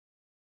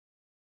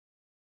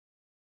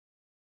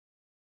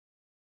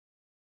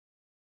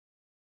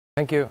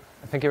Thank you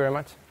very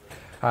much.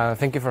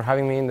 Thank you for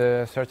having me in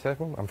the search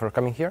test room and for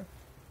coming here.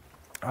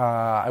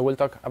 I will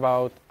talk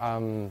about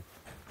a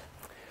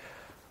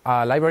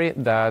library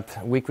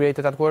that we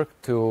created at work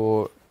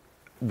to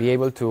be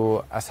able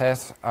to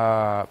assess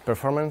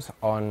performance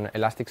on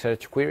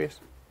Elasticsearch queries.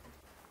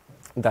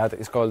 That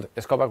is called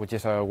Escoba, which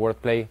is a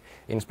wordplay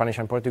in Spanish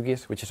and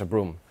Portuguese, which is a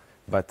broom.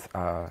 But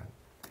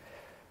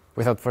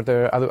without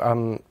further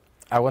ado,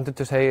 I wanted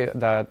to say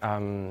that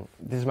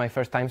this is my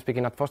first time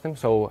speaking at FOSDEM,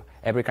 so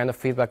every kind of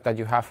feedback that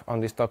you have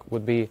on this talk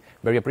would be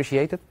very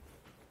appreciated.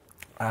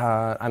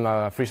 I'm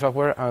a free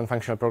software and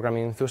functional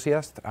programming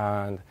enthusiast,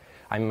 and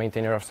I'm a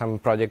maintainer of some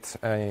projects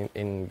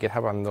in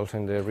GitHub and also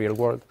in the real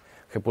world.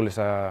 Hepul is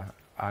a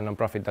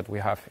non-profit that we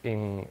have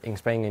in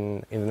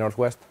Spain, in the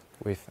Northwest,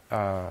 with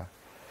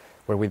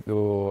where we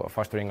do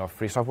fostering of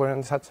free software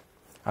and such.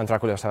 And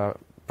Dracula is a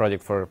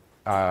project for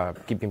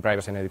keeping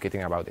privacy and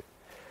educating about it.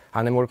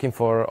 And I'm working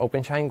for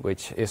OpenShine,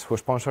 which is who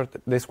sponsored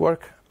this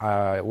work.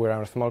 We're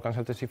a small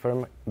consultancy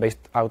firm based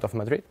out of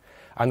Madrid,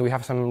 and we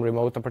have some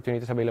remote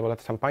opportunities available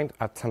at some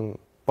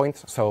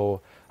points. So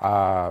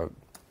I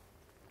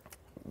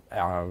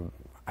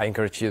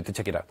encourage you to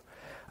check it out.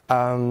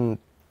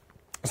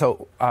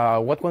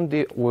 What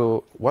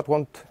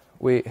want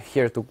we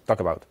here to talk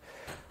about?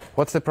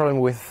 What's the problem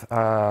with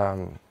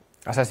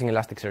assessing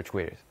Elasticsearch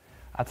queries?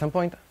 At some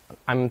point,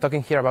 I'm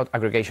talking here about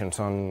aggregations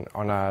on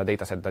a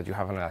data set that you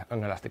have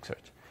on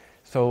Elasticsearch.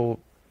 So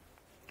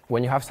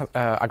when you have some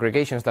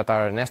aggregations that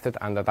are nested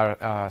and that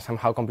are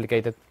somehow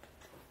complicated,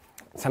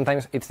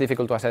 sometimes it's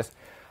difficult to assess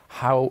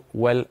how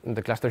well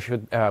the cluster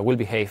will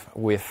behave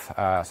with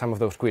some of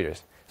those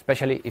queries,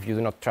 especially if you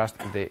do not trust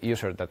the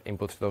user that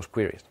inputs those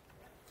queries.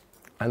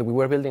 And we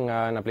were building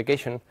an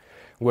application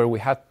where we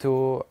had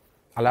to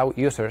allow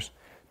users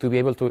to be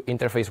able to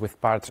interface with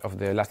parts of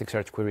the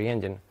Elasticsearch query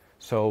engine.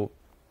 So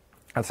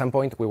at some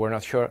point, we were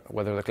not sure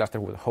whether the cluster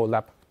would hold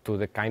up to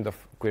the kind of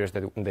queries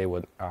that they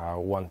would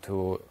want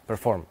to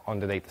perform on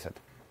the dataset.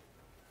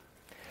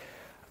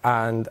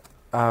 And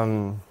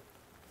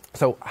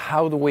so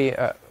how do we,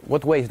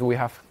 what ways do we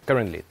have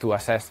currently to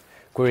assess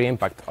query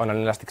impact on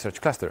an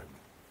Elasticsearch cluster?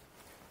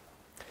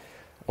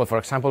 Well, for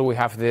example, we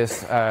have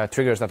these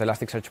triggers that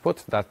Elasticsearch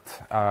puts, that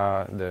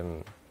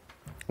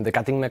the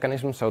cutting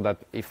mechanism, so that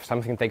if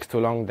something takes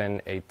too long,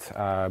 then it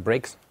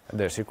breaks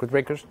the circuit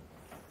breakers.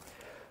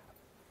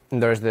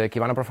 There's the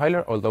Kibana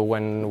profiler, although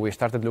when we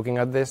started looking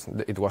at this,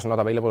 it was not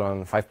available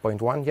on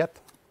 5.1 yet.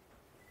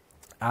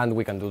 And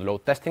we can do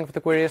load testing of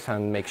the queries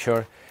and make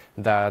sure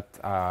that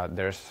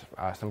there's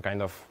some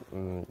kind of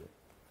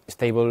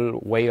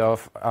stable way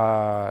of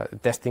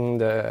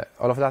testing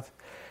all of that.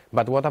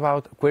 But what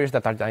about queries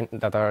that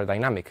are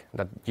dynamic,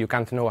 that you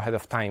can't know ahead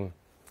of time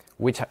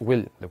which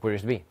will the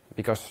queries be?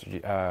 Because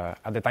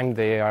at the time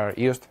they are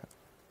used,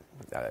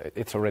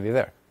 it's already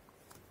there.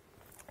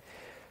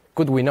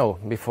 Could we know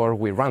before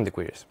we run the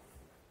queries?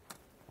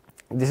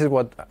 This is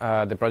what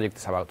the project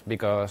is about,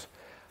 because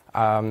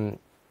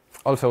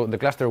also the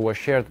cluster was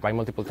shared by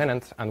multiple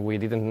tenants, and we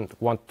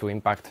didn't want to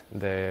impact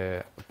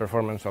the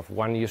performance of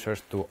one user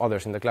to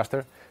others in the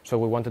cluster, so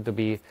we wanted to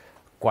be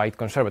quite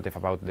conservative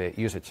about the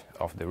usage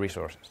of the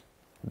resources,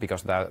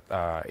 because that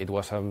it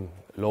was a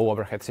low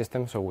overhead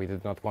system, so we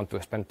did not want to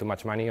spend too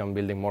much money on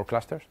building more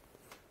clusters.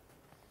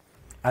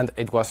 And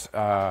it was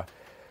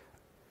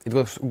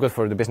good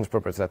for the business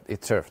purpose that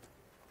it served.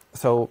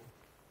 So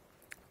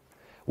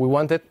we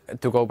wanted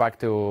to go back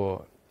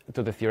to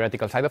the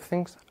theoretical side of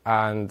things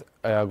and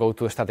go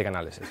to static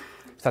analysis.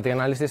 Static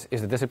analysis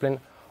is the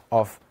discipline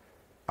of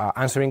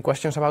answering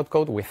questions about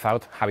code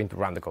without having to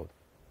run the code.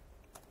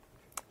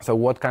 So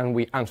what can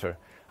we answer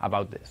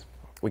about this?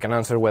 We can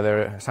answer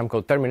whether some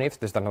code terminates.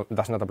 This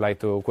does not apply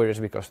to queries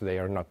because they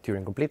are not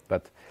Turing complete,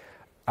 but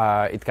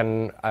it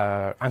can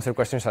answer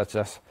questions such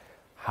as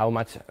how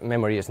much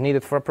memory is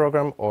needed for a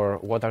program, or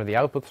what are the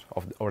outputs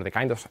or the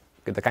kinds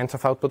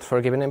of outputs for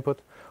a given input,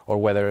 or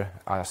whether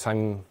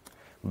some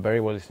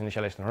variable is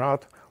initialized or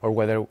not, or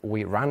whether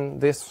we run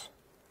this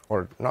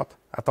or not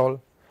at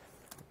all,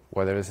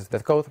 whether this is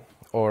dead code,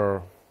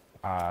 or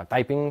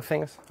typing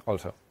things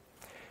also.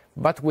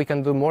 But we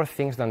can do more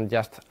things than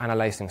just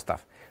analyzing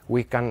stuff.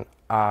 We can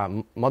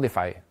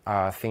modify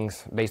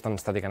things based on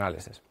static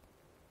analysis.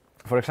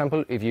 For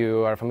example, if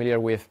you are familiar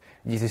with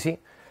GCC,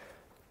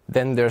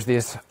 then there's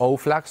these O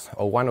flags,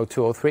 O1,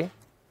 O2, O3,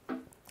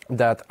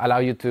 that allow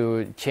you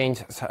to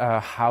change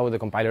how the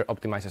compiler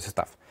optimizes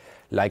stuff.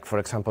 Like, for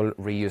example,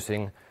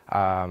 reusing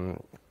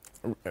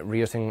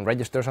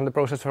registers on the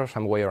processor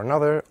some way or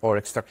another, or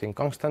extracting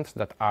constants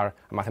that are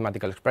a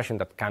mathematical expression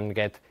that can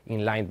get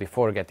inlined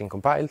before getting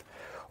compiled,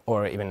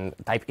 or even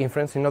type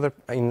inference in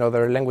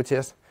other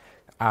languages.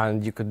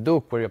 And you could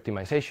do query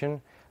optimization,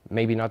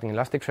 maybe not in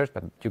Elasticsearch,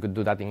 but you could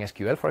do that in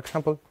SQL, for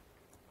example.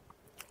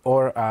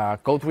 Or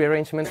code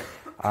rearrangement,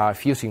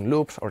 fusing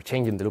loops or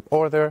changing the loop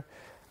order.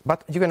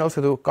 But you can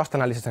also do cost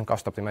analysis and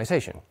cost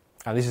optimization.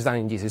 And this is done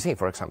in GCC,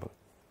 for example.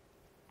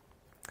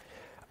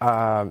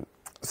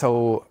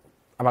 So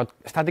about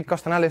static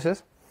cost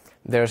analysis,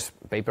 there's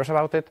papers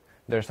about it.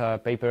 There's a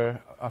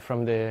paper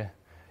from the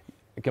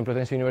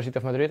Complutense University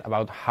of Madrid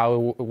about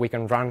how we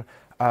can run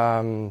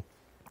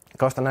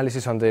cost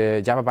analysis on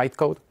the Java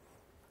bytecode.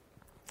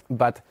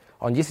 But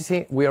on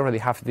GCC, we already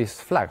have these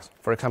flags.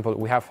 For example,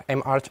 we have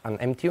march and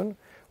mtune,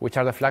 which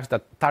are the flags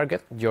that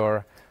target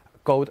your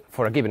code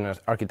for a given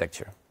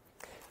architecture.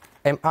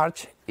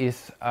 march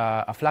is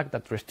a flag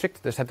that restricts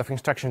the set of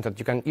instructions that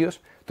you can use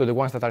to the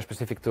ones that are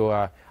specific to,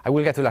 I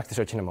will get to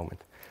Elasticsearch in a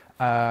moment.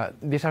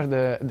 These are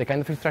the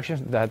kind of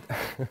instructions that,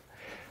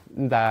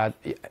 that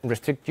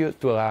restrict you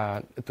to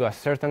a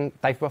certain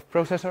type of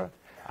processor,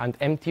 and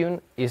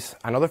mtune is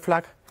another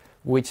flag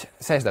which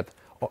says that,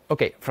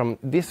 okay, from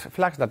these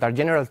flags that are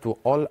general to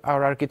all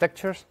our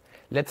architectures,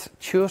 let's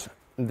choose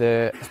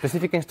the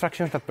specific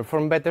instructions that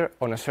perform better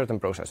on a certain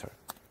processor.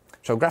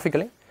 So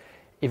graphically,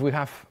 if we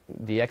have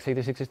the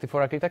x86-64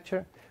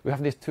 architecture, we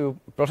have these two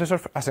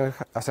processors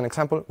as an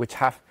example, which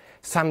have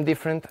some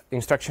different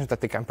instructions that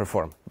they can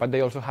perform, but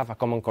they also have a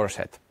common core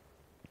set.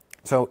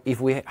 So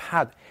if we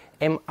had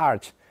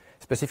march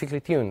specifically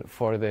tuned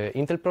for the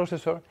Intel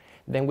processor,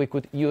 then we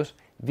could use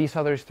these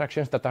other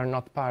instructions that are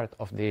not part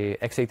of the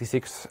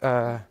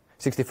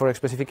x86-64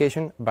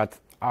 specification, but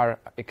are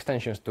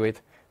extensions to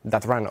it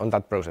that run on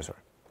that processor.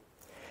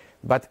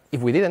 But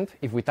if we didn't,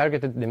 if we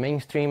targeted the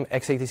mainstream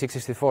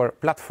x86-64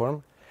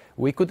 platform,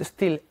 we could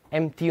still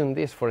mtune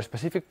this for a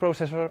specific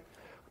processor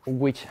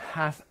which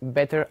has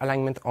better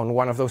alignment on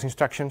one of those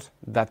instructions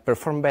that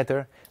perform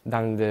better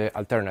than the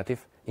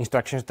alternative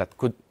instructions that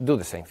could do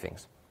the same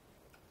things.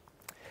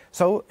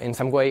 So, in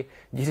some way,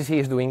 GCC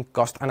is doing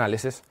cost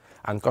analysis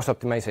and cost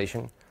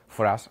optimization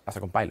for us as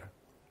a compiler.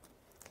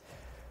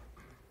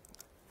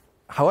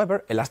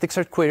 However,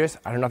 Elasticsearch queries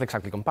are not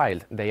exactly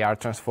compiled. They are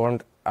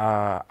transformed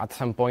at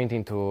some point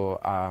into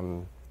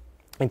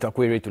a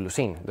query to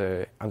Lucene,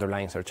 the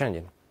underlying search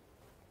engine.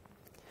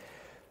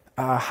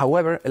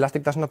 However,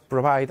 Elastic does not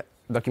provide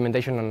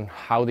documentation on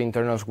how the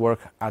internals work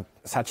at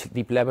such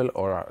deep level,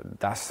 or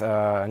does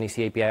an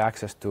easy API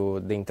access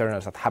to the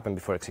internals that happen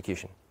before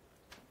execution.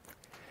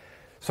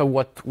 So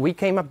what we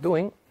came up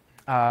doing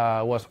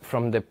was,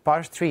 from the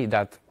parse tree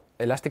that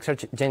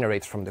Elasticsearch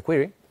generates from the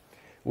query,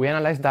 we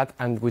analyzed that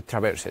and we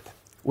traverse it.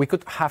 We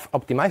could have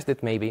optimized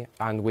it maybe,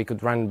 and we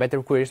could run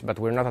better queries, but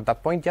we're not at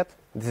that point yet.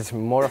 This is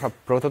more of a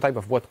prototype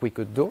of what we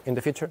could do in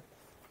the future.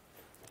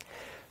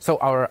 So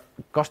our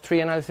cost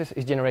tree analysis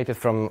is generated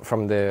from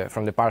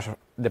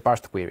the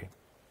parsed query.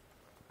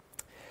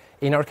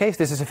 In our case,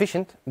 this is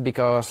efficient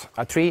because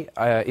a tree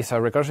is a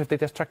recursive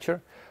data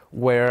structure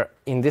where,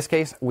 in this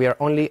case, we are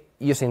only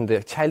using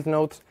the child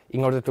nodes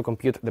in order to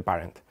compute the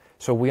parent.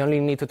 So we only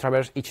need to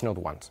traverse each node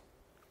once.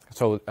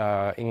 So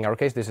in our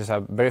case, this is a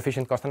very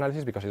efficient cost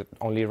analysis because it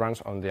only runs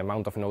on the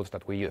amount of nodes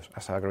that we use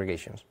as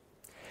aggregations.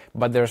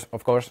 But there's,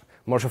 of course,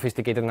 more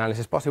sophisticated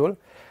analysis possible,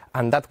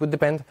 and that would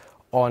depend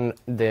on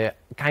the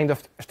kind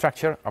of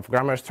structure, of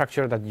grammar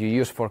structure, that you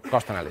use for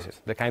cost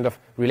analysis, the kind of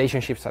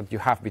relationships that you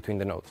have between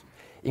the nodes.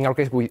 In our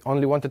case, we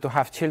only wanted to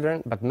have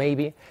children, but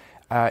maybe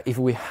if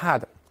we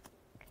had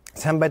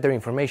some better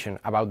information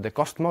about the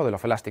cost model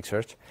of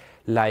Elasticsearch,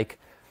 like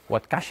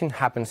what caching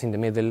happens in the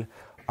middle,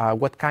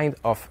 what kind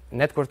of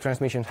network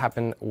transmissions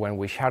happen when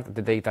we shard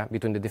the data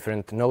between the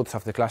different nodes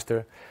of the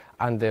cluster,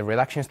 and the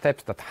reduction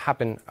steps that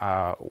happen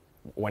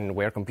when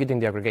we're computing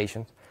the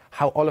aggregations,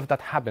 how all of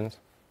that happens,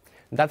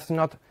 that's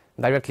not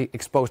directly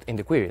exposed in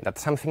the query.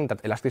 That's something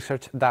that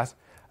Elasticsearch does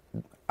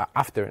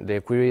after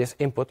the query is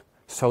input,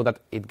 so that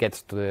it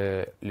gets to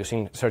the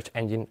Lucene search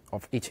engine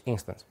of each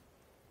instance.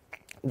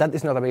 That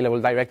is not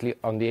available directly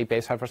on the API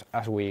servers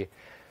as we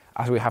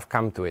have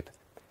come to it.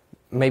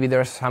 Maybe there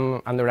are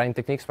some underlying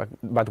techniques,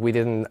 but we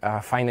didn't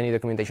find any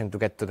documentation to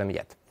get to them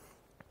yet.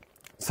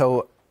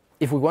 So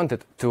if we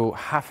wanted to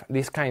have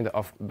this kind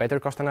of better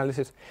cost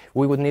analysis,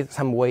 we would need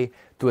some way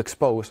to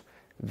expose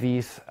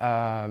this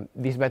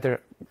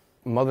better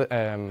model,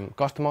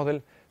 cost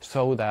model,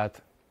 so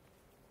that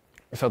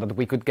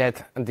we could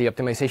get the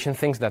optimization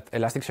things that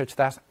Elasticsearch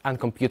does and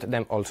compute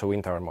them also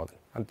into our model.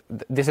 And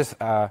this is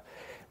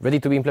ready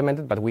to be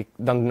implemented, but we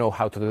don't know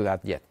how to do that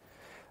yet.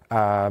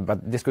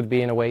 But this could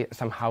be, in a way,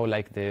 somehow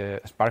like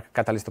the Spark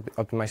Catalyst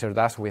Optimizer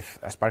does with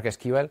Spark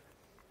SQL,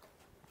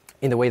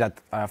 in the way that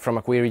from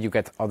a query you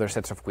get other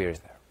sets of queries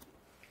there.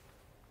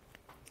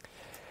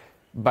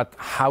 But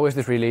how is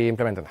this really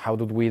implemented? How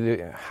did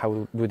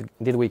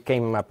we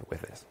came up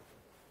with this?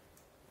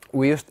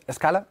 We used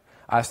Scala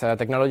as a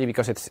technology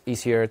because it's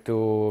easier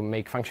to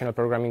make functional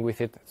programming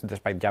with it,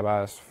 despite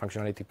Java's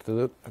functionality to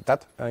do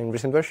that in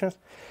recent versions.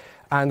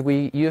 And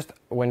we used,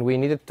 when we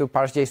needed to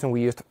parse JSON,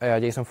 we used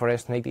JSON for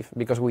S native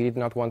because we did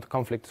not want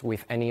conflicts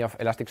with any of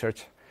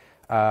Elasticsearch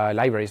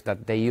libraries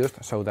that they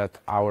used, so that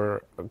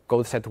our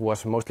code set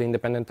was mostly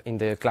independent in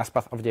the class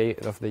path of the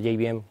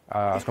JVM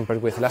as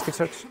compared with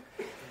Elasticsearch.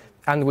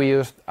 And we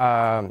used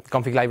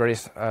config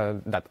libraries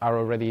that are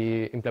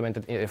already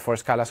implemented for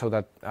Scala, so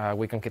that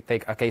we can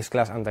take a case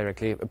class and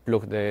directly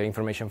plug the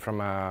information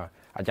from a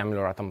YAML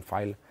or a TOM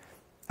file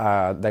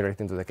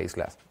directly into the case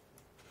class.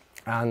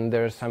 And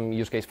there's some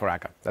use case for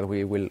akka that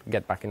we will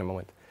get back in a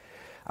moment.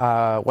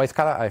 Why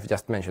Scala? I've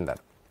just mentioned that.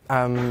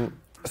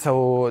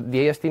 So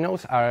the AST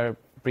nodes are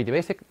pretty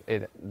basic.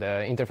 The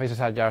interfaces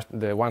are just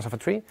the ones of a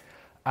tree.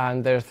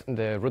 And there's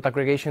the root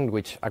aggregation,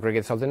 which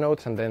aggregates all the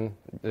nodes, and then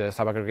the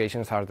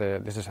sub-aggregations are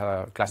this is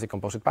a classic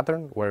composite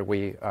pattern where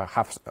we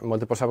have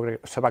multiple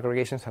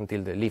sub-aggregations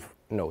until the leaf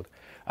node.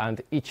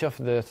 And each of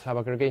the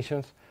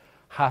sub-aggregations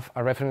have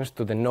a reference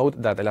to the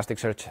node that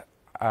Elasticsearch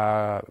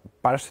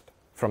parsed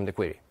from the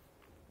query,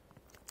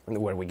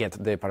 where we get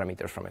the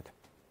parameters from it.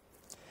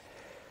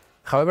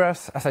 However,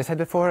 as I said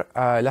before,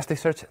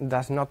 Elasticsearch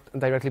does not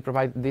directly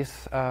provide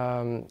this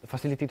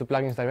facility to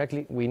plugins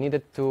directly. We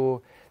needed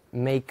to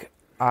make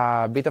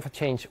a bit of a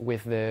change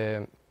with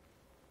the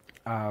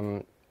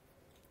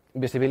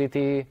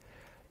visibility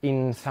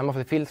in some of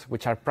the fields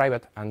which are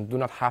private and do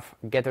not have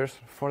getters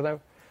for them.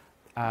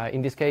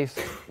 In this case,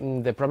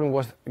 the problem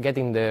was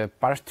getting the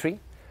parse tree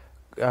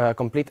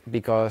complete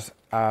because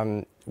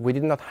we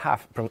did not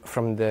have,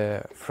 from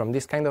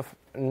this kind of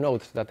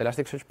nodes that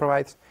Elasticsearch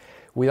provides,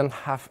 we don't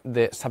have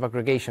the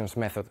sub-aggregations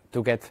method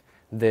to get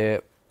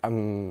the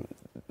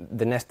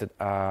nested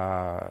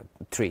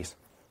trees.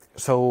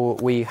 So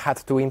we had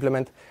to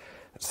implement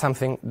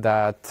something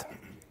that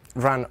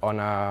ran on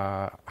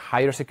a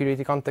higher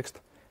security context,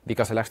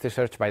 because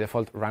Elasticsearch by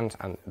default runs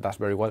and does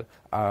very well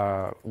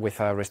with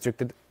a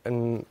restricted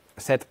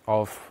set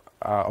of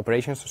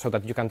operations, so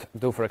that you can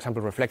do, for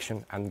example,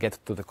 reflection and get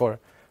to the core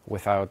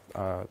without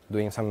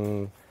doing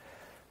some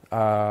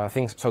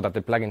things so that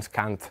the plugins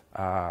can't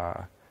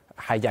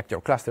hijack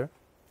your cluster.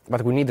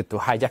 But we needed to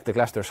hijack the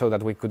cluster so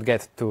that we could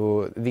get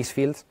to these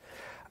fields.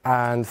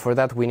 And for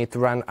that, we need to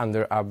run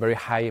under a very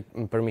high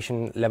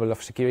permission level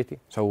of security.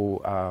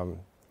 So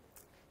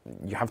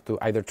you have to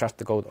either trust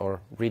the code or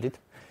read it,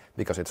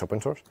 because it's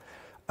open source.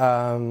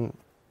 And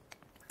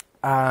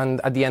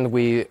at the end,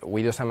 we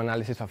do some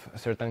analysis of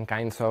certain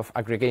kinds of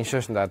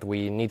aggregations that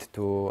we need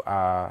to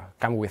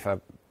come with a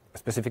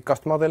specific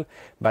cost model.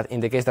 But in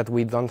the case that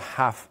we don't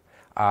have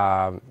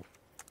a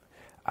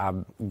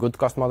good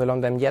cost model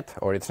on them yet,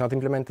 or it's not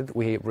implemented,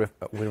 we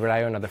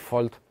rely on a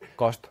default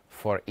cost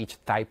for each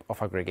type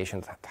of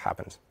aggregation that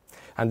happens.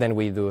 And then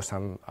we do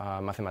some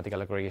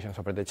mathematical aggregations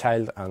over the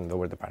child and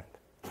over the parent.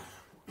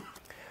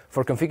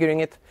 For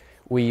configuring it,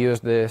 we use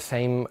the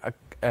same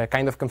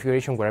kind of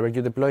configuration wherever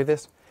you deploy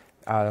this.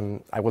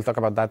 I will talk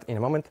about that in a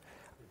moment.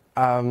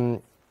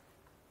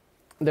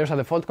 There's a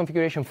default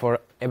configuration for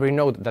every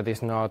node that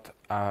is not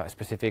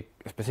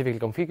specifically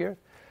configured,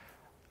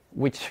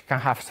 which can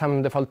have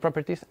some default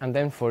properties. And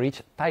then for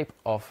each type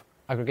of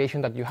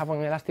aggregation that you have on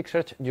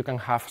Elasticsearch, you can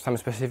have some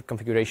specific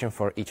configuration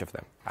for each of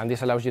them. And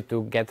this allows you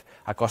to get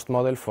a cost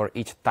model for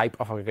each type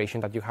of aggregation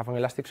that you have on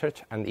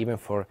Elasticsearch, and even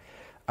for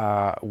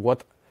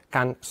what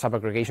can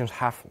sub-aggregations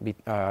have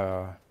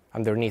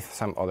underneath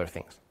some other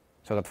things.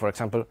 So that, for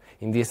example,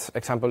 in this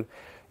example,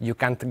 you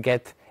can't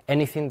get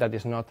anything that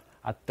is not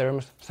a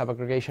terms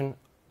sub-aggregation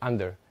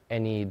under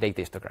any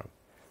data histogram.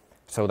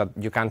 So that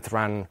you can't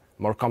run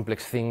more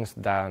complex things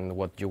than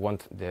what you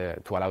want to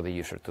allow the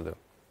user to do.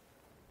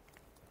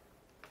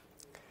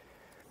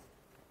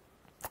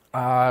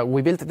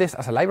 We built this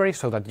as a library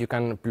so that you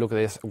can plug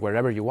this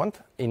wherever you want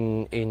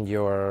in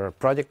your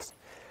projects.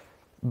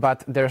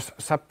 But there's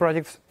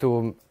sub-projects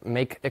to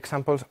make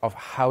examples of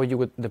how you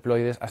would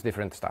deploy this as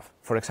different stuff.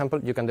 For example,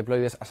 you can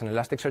deploy this as an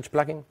Elasticsearch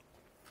plugin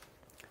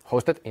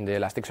hosted in the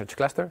Elasticsearch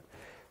cluster.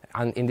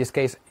 And in this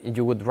case,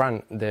 you would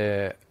run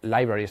the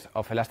libraries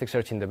of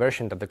Elasticsearch in the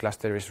version that the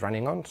cluster is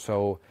running on.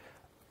 So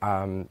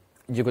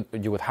you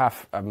would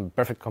have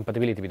perfect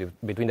compatibility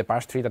between the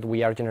parse tree that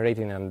we are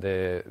generating and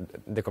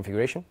the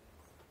configuration.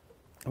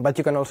 But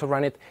you can also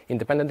run it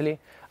independently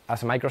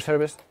as a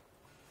microservice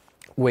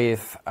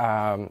with,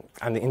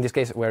 and in this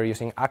case, we're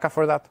using Akka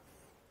for that.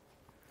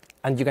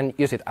 And you can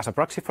use it as a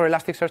proxy for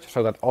Elasticsearch,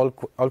 so that all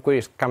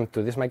queries come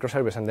to this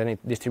microservice and then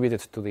it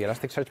distributes to the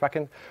Elasticsearch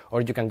backend,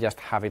 or you can just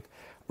have it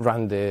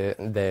run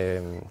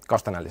the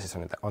cost analysis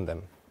on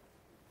them.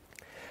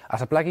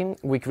 As a plugin,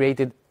 we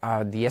created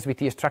the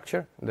SBT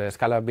structure, the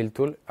Scala build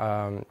tool,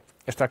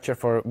 structure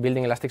for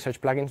building Elasticsearch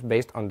plugins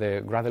based on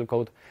the Gradle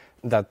code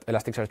that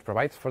Elasticsearch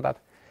provides for that,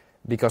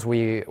 because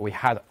we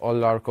had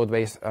all our code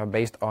base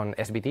based on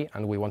SBT,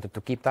 and we wanted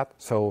to keep that.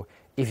 So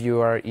if you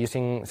are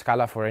using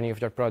Scala for any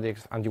of your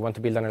projects and you want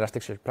to build an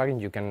Elasticsearch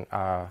plugin, you can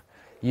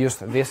use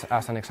this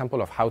as an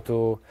example of how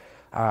to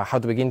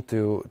begin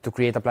to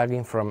create a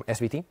plugin from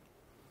SBT.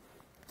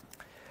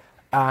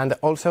 And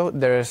also,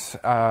 there's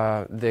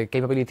the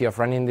capability of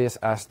running this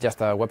as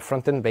just a web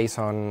frontend based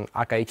on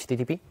Akka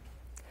HTTP.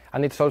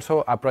 And it's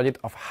also a project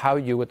of how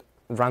you would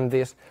run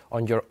this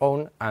on your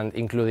own, and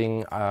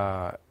including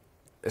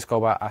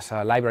Scoba as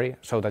a library,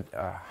 so that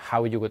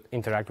how you would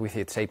interact with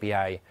its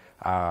API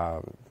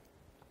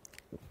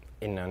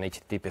in an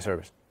HTTP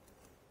service.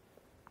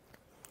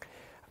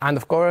 And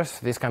of course,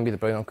 this can be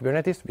deployed on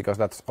Kubernetes, because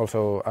that's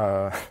also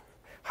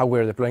how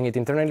we're deploying it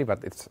internally,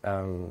 but it's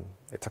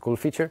a cool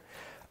feature.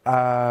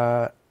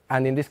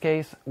 And in this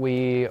case,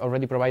 we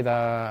already provide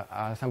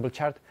a sample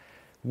chart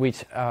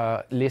which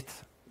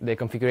lists the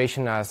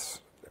configuration as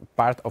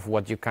part of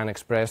what you can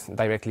express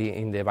directly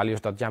in the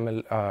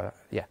values.yaml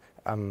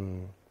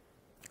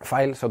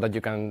file so that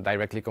you can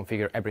directly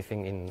configure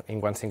everything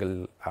in one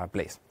single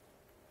place.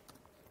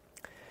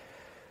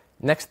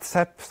 Next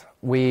steps,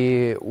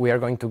 we are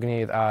going to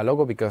need a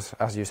logo because,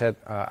 as you said,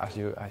 as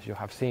you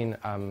have seen,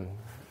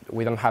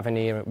 we don't have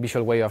any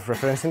visual way of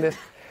referencing this,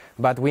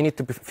 but we need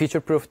to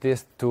future-proof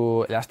this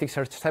to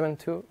Elasticsearch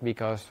 7.2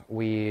 because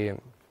we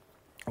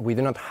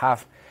do not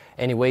have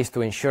any ways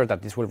to ensure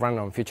that this will run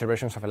on future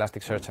versions of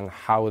Elasticsearch and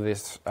how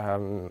this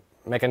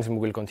mechanism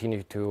will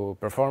continue to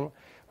perform.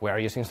 We are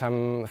using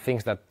some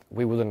things that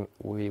we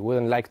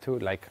wouldn't like to,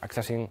 like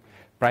accessing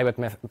private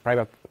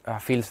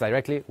fields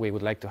directly. We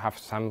would like to have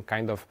some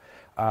kind of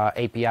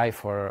API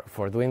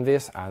for doing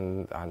this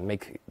and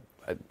make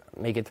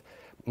it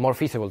more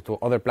feasible to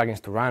other plugins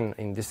to run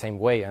in the same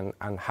way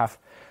and have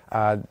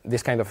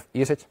this kind of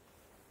usage.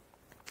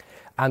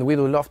 And we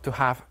would love to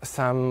have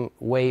some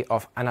way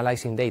of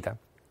analyzing data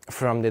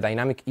from the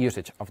dynamic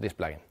usage of this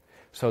plugin,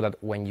 so that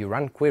when you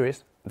run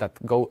queries that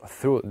go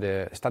through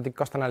the static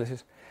cost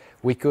analysis,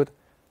 we could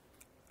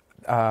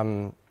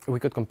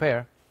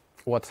compare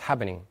what's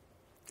happening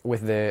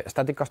with the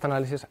static cost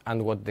analysis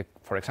and what the,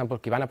 for example,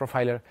 Kibana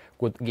profiler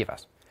would give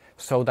us,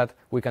 so that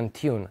we can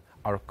tune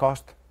our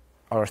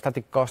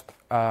static cost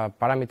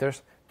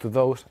parameters to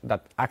those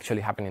that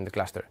actually happen in the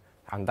cluster.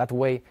 And that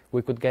way,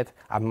 we could get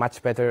a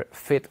much better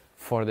fit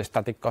for the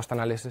static cost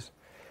analysis,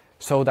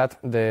 so that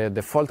the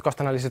default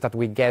cost analysis that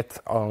we get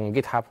on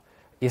GitHub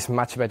is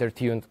much better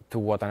tuned to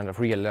what a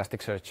real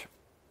Elasticsearch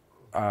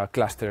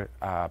cluster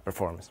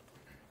performs.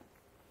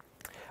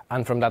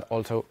 And from that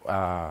also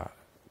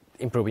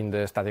improving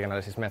the static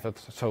analysis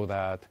methods so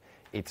that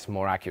it's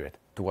more accurate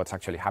to what's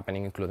actually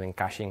happening, including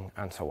caching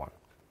and so on.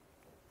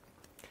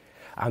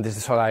 And this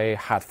is all I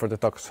had for the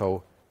talk,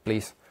 so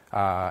please,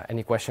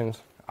 any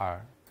questions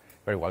are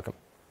very welcome.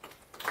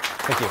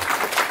 Thank you.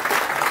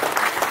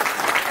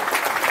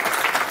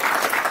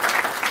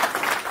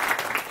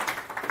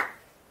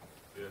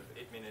 We have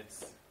 8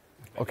 minutes.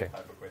 Okay.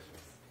 Time for questions.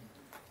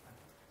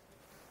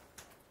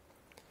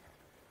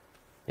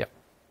 Yeah.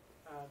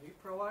 Do you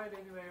provide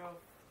any way of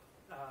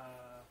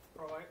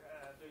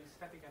doing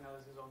static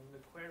analysis on the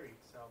query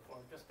itself, or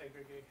just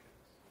aggregations?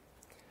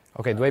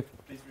 Okay. Do I?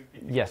 Please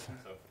repeat the Yes.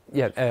 question, so.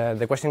 Yeah.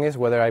 The question is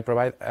whether I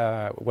provide,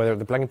 whether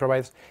the plugin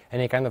provides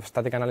any kind of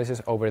static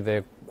analysis over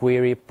the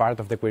query part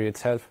of the query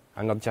itself,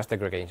 and not just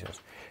aggregations.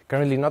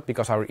 Currently, not,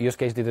 because our use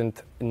case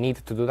didn't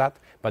need to do that,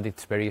 but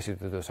it's very easy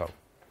to do so.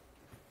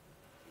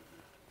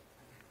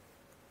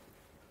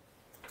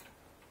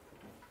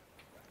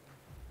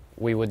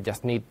 We would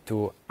just need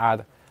to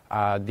add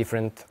a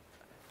different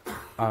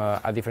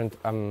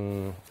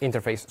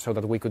interface so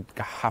that we could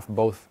have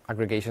both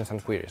aggregations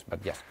and queries, but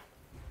yes.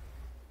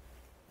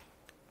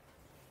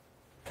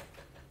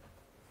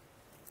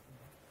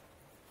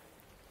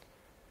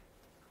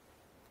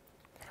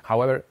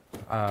 However,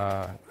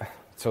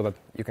 so that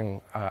you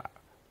can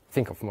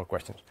think of more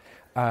questions,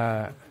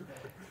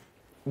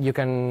 you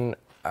can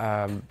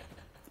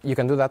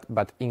do that,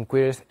 but in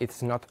queries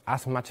it's not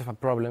as much of a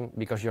problem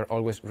because you're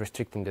always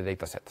restricting the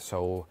data set.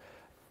 So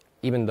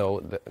even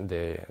though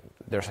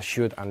there's a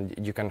shoot and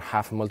you can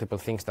have multiple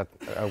things that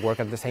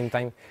work at the same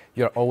time,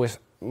 you're always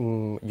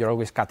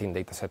cutting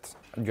data sets.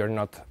 You're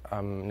not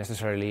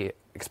necessarily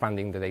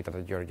expanding the data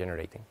that you're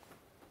generating.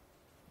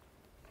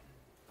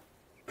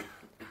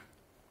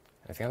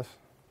 Anything else?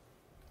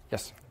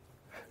 Yes.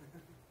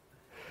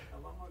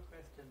 One more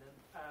question then.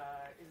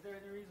 Is there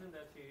any reason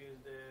that you use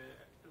the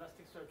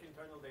Elasticsearch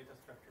internal data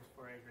structures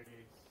for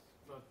aggregates,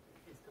 but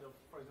instead of,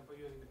 for example,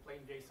 using the plain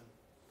JSON?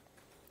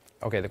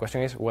 Okay, the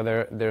question is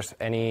whether there's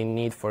any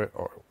need for,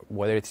 or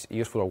whether it's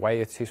useful or why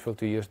it's useful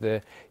to use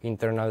the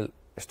internal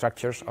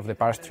structures of the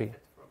parse tree.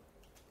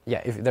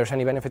 Yeah, if there's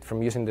any benefit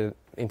from using the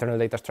internal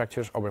data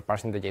structures over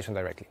parsing the JSON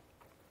directly.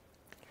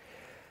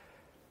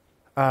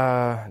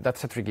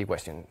 That's a tricky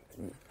question,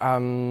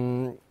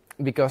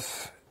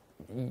 because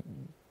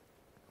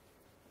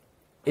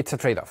it's a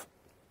trade-off.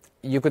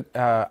 We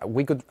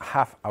could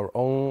have our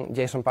own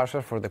JSON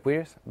parser for the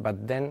queries,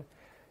 but then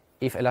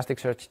if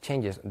Elasticsearch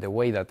changes the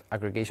way that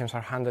aggregations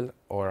are handled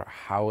or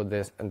how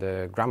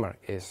the grammar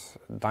is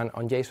done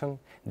on JSON,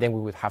 then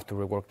we would have to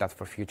rework that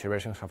for future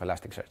versions of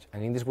Elasticsearch.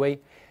 And in this way,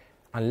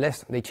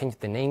 unless they change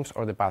the names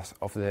or the paths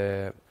of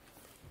the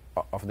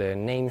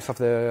names of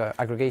the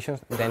aggregations,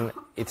 then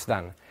it's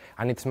done.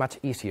 And it's much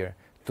easier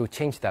to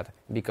change that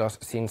because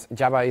since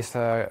Java is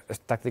a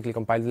statically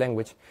compiled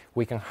language,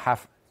 we can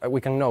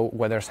know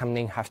whether some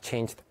name has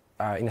changed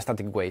in a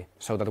static way,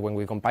 so that when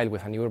we compile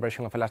with a newer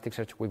version of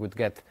Elasticsearch, we would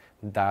get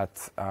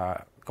that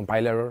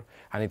compile error,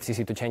 and it's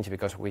easy to change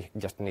because we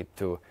just need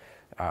to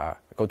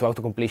go to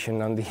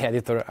autocompletion on the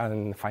editor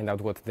and find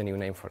out what's the new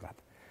name for that.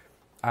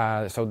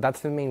 So that's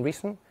the main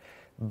reason,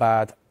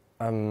 but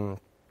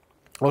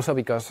also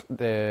because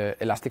the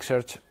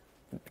Elasticsearch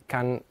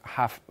can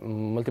have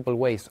multiple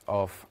ways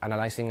of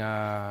analyzing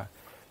a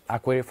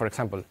query. For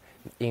example,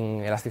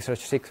 in Elasticsearch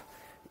 6,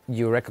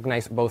 you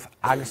recognize both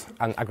ags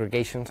and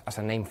aggregations as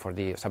a name for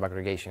the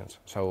sub-aggregations.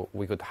 So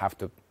we could have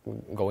to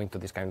go into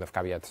this kind of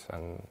caveats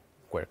and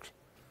quirks.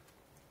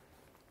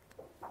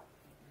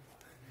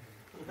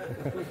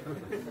 Anybody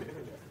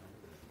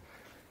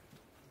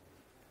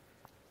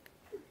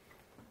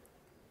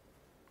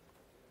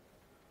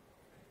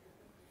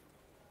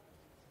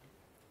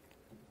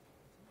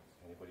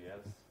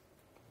else?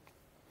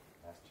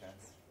 Last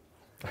chance.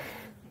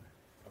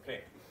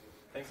 Okay.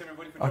 Thanks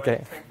everybody for joining.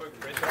 Okay.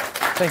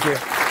 Thank you.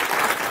 Thank you.